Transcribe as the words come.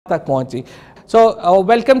तक पहुंची. So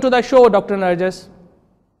welcome to the show, Dr. Nargis.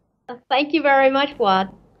 Thank you very much,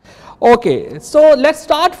 Fuad. Okay, so let's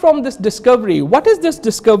start from this discovery. What is this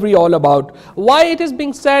discovery all about? Why it is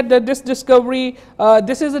being said that this discovery,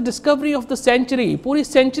 this is a discovery of the century? पूरी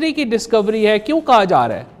century की discovery है, क्यों कहा जा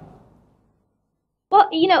रहा है? Well,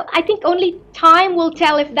 you know, I think only time will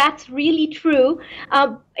tell if that's really true.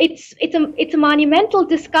 It's a monumental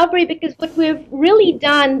discovery because what we've really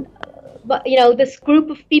done, you know, this group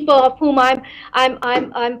of people of whom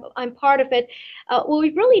I'm part of it. What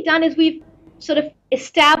we've really done is we've sort of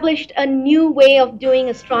established a new way of doing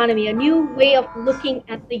astronomy, a new way of looking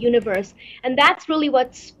at the universe, and that's really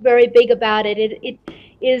what's very big about it. It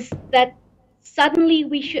is that suddenly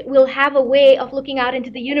we'll have a way of looking out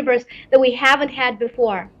into the universe that we haven't had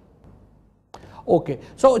before. Okay,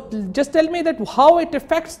 so just tell me that how it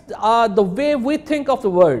affects the way we think of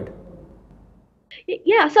the world.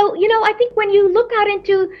 Yeah, so you know, I think when you look out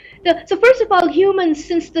into so first of all, humans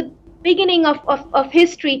since the beginning of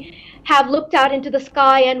history have looked out into the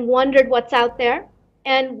sky and wondered what's out there,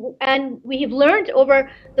 and we have learned over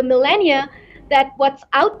the millennia that what's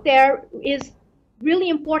out there is really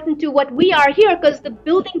important to what we are here, because the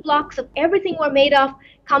building blocks of everything we're made of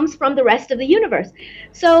comes from the rest of the universe.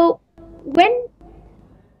 So when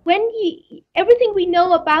everything we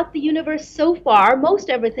know about the universe so far, most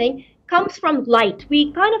everything comes from light.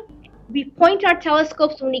 We point our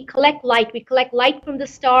telescopes when we collect light. We collect light from the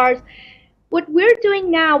stars. What we're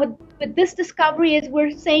doing now with this discovery is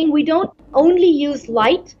we're saying we don't only use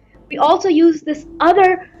light, we also use this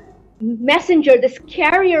other messenger, this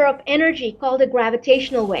carrier of energy called a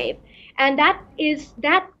gravitational wave. And that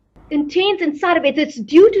contains inside of it, it's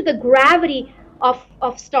due to the gravity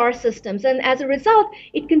of star systems. And as a result,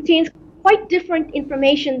 it contains quite different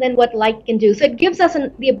information than what light can do. So it gives us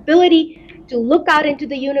the ability to look out into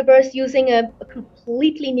the universe using a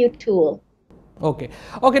completely new tool. Okay,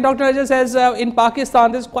 Dr. Nargis says in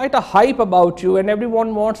Pakistan there's quite a hype about you and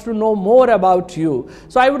everyone wants to know more about you.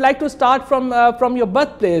 So I would like to start from your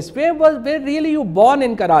birthplace. Where really you born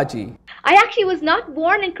in Karachi? I actually was not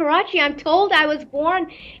born in Karachi. I'm told I was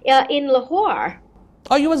born in Lahore.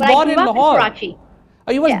 Oh, you was born in Lahore? In Karachi.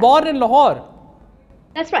 Oh, you was born in Lahore?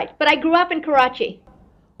 That's right, but I grew up in Karachi.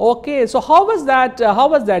 Okay, so how was that?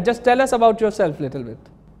 Just tell us about yourself a little bit.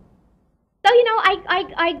 So you know,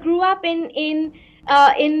 I grew up in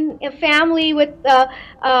a family with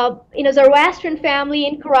you know, Zoroastrian family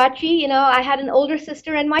in Karachi. You know, I had an older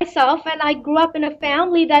sister and myself, and I grew up in a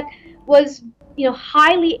family that was, you know,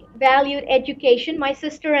 highly valued education. My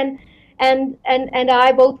sister and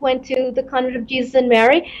I both went to the Convent of Jesus and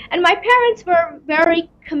Mary, and my parents were very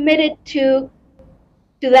committed to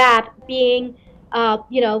that being,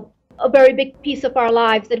 you know, a very big piece of our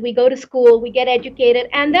lives, that we go to school, we get educated,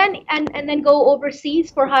 and then go overseas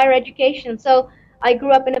for higher education. So I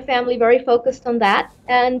grew up in a family very focused on that,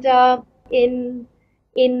 and in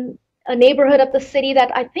a neighborhood of the city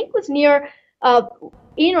that I think was near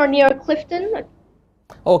in or near Clifton.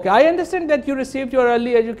 Okay, I understand that you received your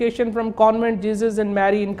early education from Convent Jesus and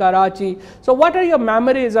Mary in Karachi. So what are your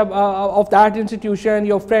memories of that institution,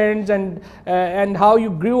 your friends, and how you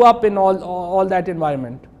grew up in all that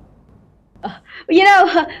environment? You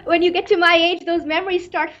know, when you get to my age, those memories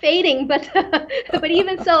start fading. But but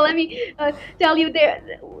even so, let me tell you,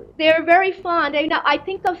 they're very fond. I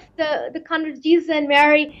think of the Convent of Jesus and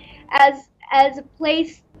Mary as a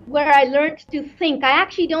place where I learned to think. I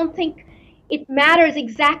actually don't think it matters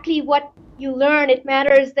exactly what you learn. It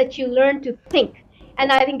matters that you learn to think,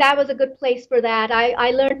 and I think that was a good place for that. I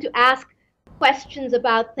learned to ask questions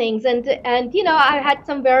about things, and you know, I had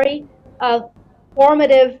some very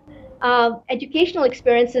formative educational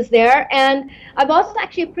experiences there, and I'm also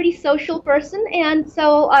actually a pretty social person, and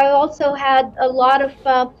so I also had a lot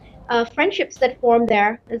of friendships that formed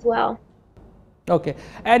there as well. Okay,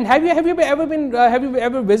 and have you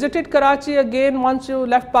ever visited Karachi again once you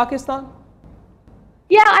left Pakistan?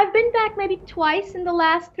 Yeah, I've been back maybe twice in the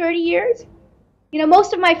last 30 years. You know,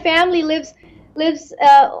 most of my family lives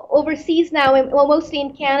overseas now, well, mostly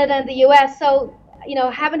in Canada and the U.S. So you know,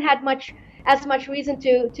 haven't had as much reason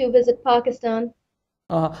to visit Pakistan.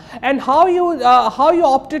 And how you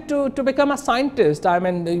opted to become a scientist? I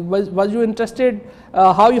mean, was you interested?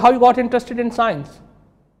 How you got interested in science?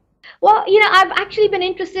 Well, you know, I've actually been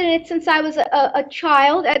interested in it since I was a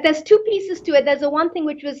child. There's two pieces to it. There's the one thing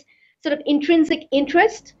which was sort of intrinsic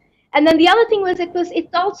interest, and then the other thing was it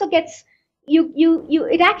also gets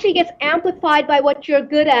it actually gets amplified by what you're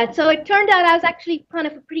good at. So it turned out I was actually kind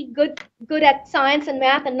of pretty good at science and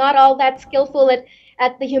math, and not all that skillful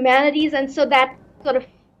at the humanities, and so that sort of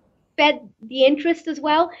fed the interest as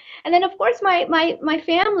well. And then of course my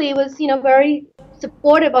family was, very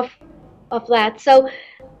supportive of that. So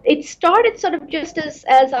it started sort of just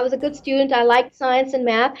as I was a good student. I liked science and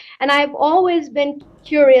math, and I've always been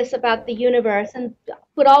curious about the universe and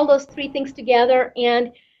put all those three things together,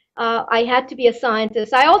 and I had to be a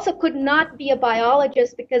scientist. I also could not be a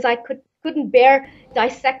biologist because I couldn't bear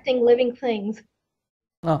dissecting living things.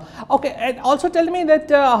 Okay, and also tell me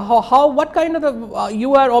that what kind of you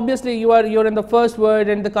are obviously you're in the first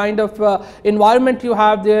world, and the kind of environment you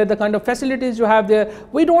have there, the kind of facilities you have there,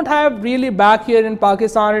 we don't have really back here in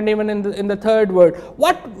Pakistan and even in the third world.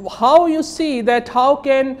 How you see that? How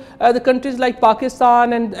can the countries like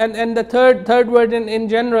Pakistan and the third world in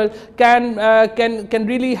general can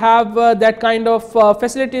really have that kind of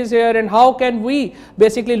facilities here, and how can we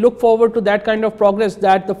basically look forward to that kind of progress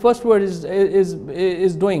that the first world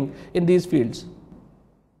is doing in these fields?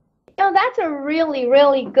 That's a really,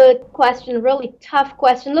 really good question, really tough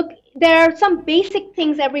question. Look, there are some basic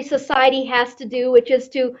things every society has to do, which is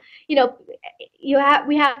to,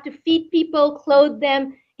 we have to feed people, clothe them,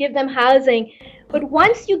 give them housing. But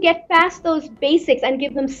once you get past those basics and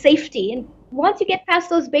give them safety, and once you get past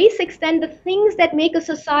those basics, then the things that make a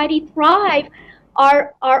society thrive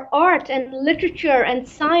are art and literature and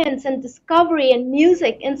science and discovery and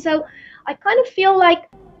music. And so I kind of feel like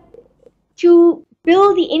to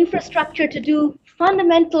build the infrastructure to do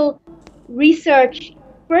fundamental research,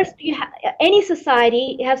 first any society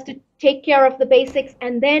has to take care of the basics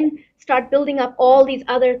and then start building up all these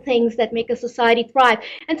other things that make a society thrive.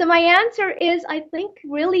 And so my answer is, I think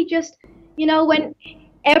really just, when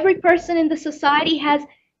every person in the society has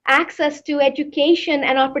access to education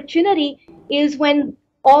and opportunity is when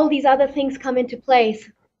all these other things come into place.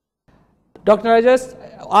 Dr. Nargis,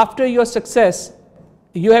 after your success,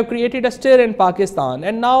 you have created a stir in Pakistan,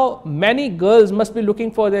 and now many girls must be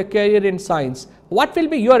looking for their career in science. What will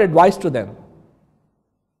be your advice to them?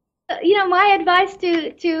 My advice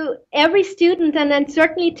to every student, and then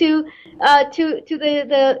certainly to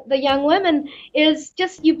the young women, is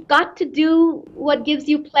just you've got to do what gives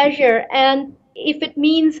you pleasure, and if it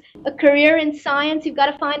means a career in science, you've got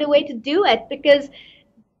to find a way to do it, because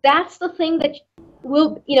that's the thing that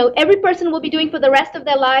every person will be doing for the rest of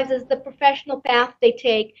their lives is the professional path they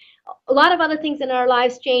take. A lot of other things in our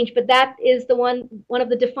lives change, but that is the one of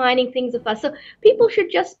the defining things of us. So people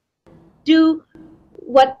should just do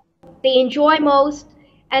what they enjoy most.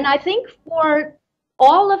 And I think for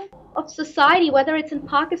all of society, whether it's in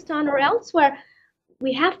Pakistan or elsewhere,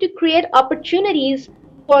 we have to create opportunities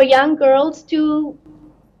for young girls to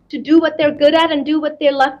do what they're good at and do what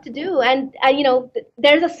they love to do. And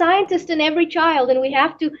there's a scientist in every child, and we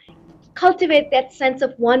have to cultivate that sense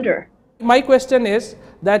of wonder. My question is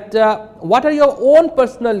that what are your own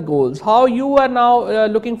personal goals? How you are now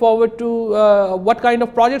looking forward to what kind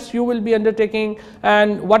of projects you will be undertaking,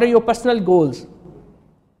 and what are your personal goals?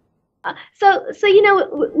 So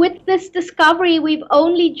with this discovery, we've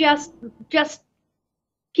only just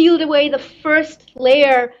peeled away the first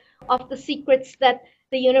layer of the secrets that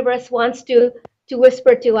the universe wants to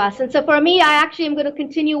whisper to us. And so for me, I actually am going to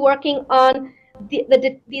continue working on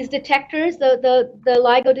these detectors, the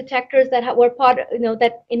LIGO detectors that were part,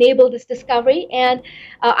 that enabled this discovery. And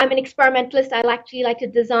I'm an experimentalist. I actually like to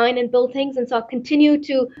design and build things, and so I'll continue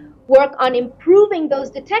to work on improving those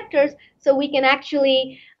detectors so we can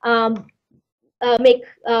actually make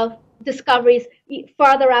discoveries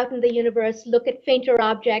farther out in the universe, look at fainter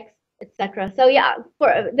objects, etc. So yeah, for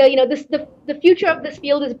the future of this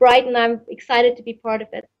field is bright, and I'm excited to be part of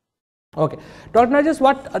it. Okay, Dr. Nargis,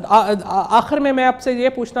 आखिर में मैं आपसे ये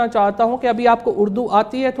पूछना चाहता हूँ कि अभी आपको उर्दू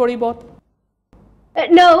आती है थोड़ी बहुत?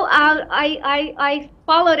 No, I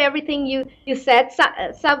followed everything you said.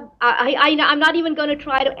 I'm not even going to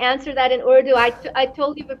try to answer that in Urdu. I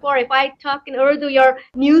told you before, if I talk in Urdu, your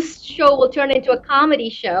news show will turn into a comedy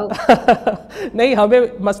show. नहीं,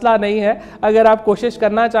 हमें मसला नहीं है. अगर आप कोशिश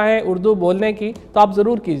करना चाहें उर्दू बोलने की, तो आप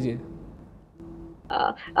ज़रूर कीजिए.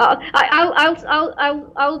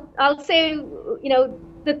 I'll say,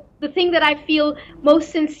 the thing that I feel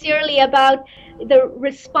most sincerely about the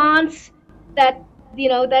response that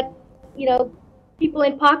people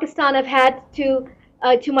in Pakistan have had to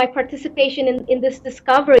my participation in this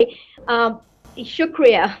discovery.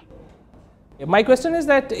 Shukriya. My question is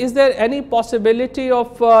that, is there any possibility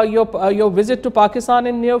of your visit to Pakistan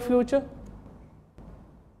in near future?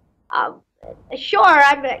 Sure.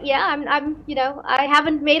 I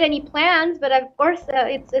haven't made any plans, but of course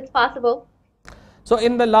it's possible. So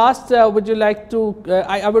in the last, would you like to?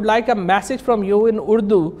 I would like a message from you in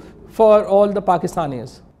Urdu for all the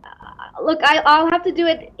Pakistanis. Look, I'll have to do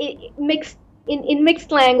it mixed in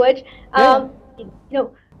mixed language. Yeah. You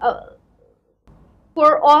know,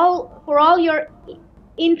 for all your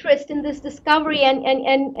interest in this discovery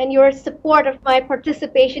and your support of my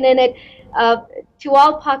participation in it, to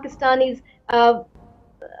all Pakistanis,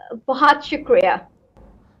 बहुत शुक्रिया.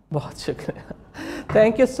 बहुत शुक्रिया.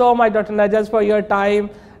 Thank you so much, Dr. Nargis, for your time.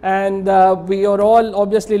 And we are all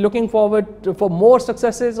obviously looking forward for more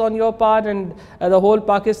successes on your part, and the whole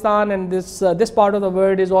Pakistan and this part of the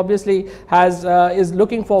world is obviously is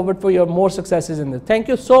looking forward for your more successes in this. Thank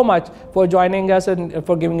you so much for joining us and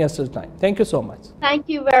for giving us your time. Thank you so much. Thank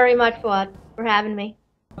you very much, Fuad, for having me.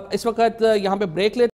 इस वक्त यहाँ पे break